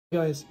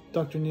Guys,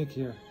 Dr. Nick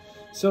here.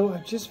 So I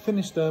just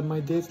finished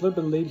my day. It's a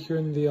little bit late here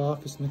in the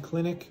office in the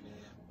clinic,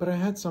 but I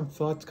had some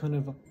thoughts kind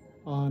of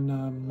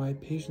on my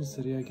patients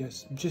today, I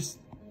guess.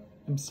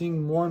 I'm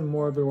seeing more and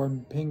more of it, or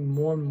I'm paying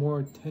more and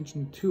more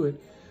attention to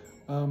it,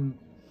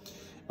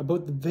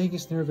 about the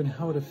vagus nerve and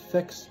how it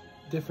affects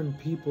different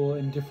people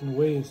in different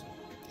ways.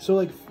 So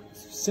like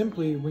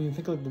simply, when you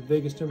think of the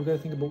vagus nerve, we gotta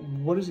think about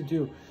what does it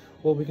do?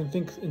 Well, we can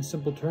think in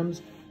simple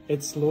terms.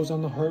 It slows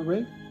down the heart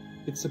rate,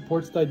 it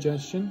supports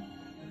digestion,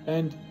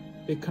 and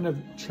it kind of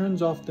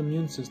turns off the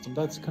immune system.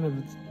 That's kind of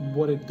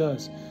what it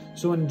does.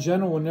 So in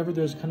general, whenever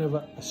there's kind of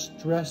a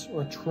stress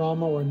or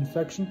trauma or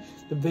infection,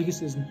 the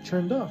vagus is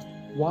turned off.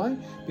 Why?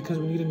 Because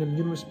we need an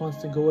immune response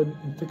to go in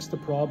and fix the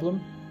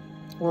problem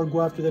or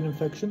go after that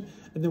infection.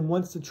 And then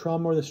once the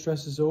trauma or the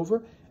stress is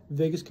over,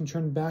 vagus can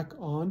turn back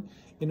on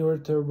in order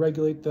to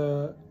regulate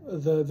the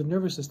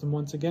nervous system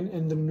once again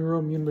and the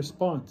neuroimmune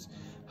response.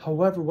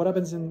 However, what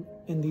happens in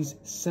these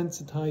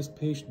sensitized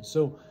patients?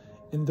 So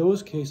in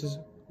those cases,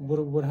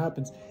 what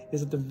happens is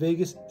that the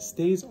vagus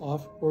stays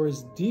off or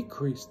is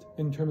decreased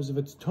in terms of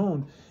its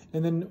tone.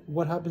 And then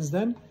what happens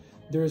then?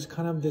 There's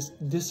kind of this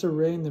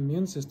disarray in the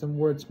immune system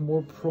where it's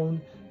more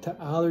prone to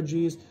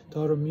allergies, to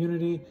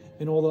autoimmunity,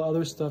 and all the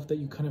other stuff that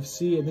you kind of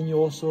see. And then you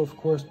also, of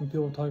course, when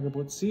people talk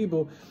about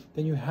SIBO,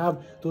 then you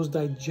have those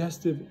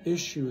digestive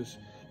issues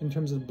in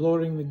terms of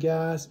bloating, the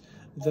gas,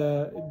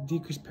 the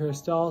decreased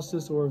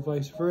peristalsis, or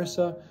vice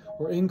versa,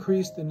 or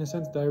increased, in a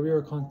sense, diarrhea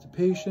or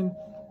constipation.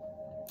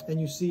 And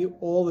you see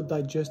all the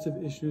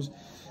digestive issues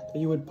that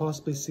you would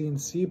possibly see in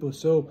SIBO.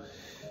 So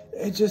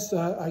it just,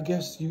 I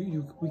guess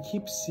we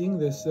keep seeing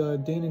this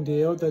day in and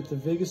day out, that the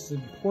vagus is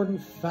an important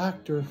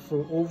factor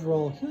for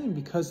overall healing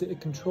because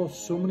it controls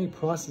so many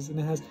processes and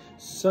it has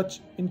such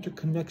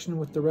interconnection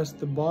with the rest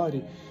of the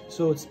body.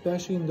 So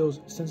especially in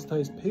those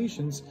sensitized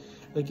patients,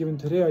 like even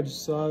today, I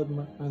just saw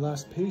my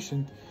last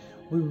patient,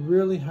 we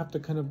really have to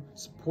kind of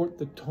support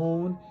the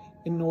tone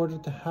in order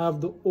to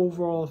have the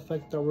overall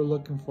effect that we're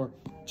looking for.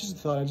 Just a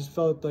thought, I just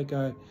felt like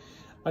I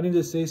need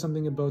to say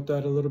something about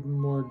that a little bit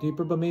more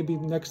deeper, but maybe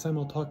next time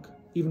I'll talk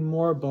even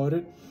more about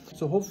it.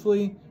 So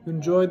hopefully you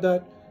enjoyed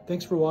that.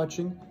 Thanks for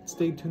watching.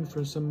 Stay tuned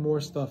for some more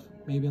stuff,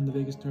 maybe on the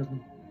vagus nerve.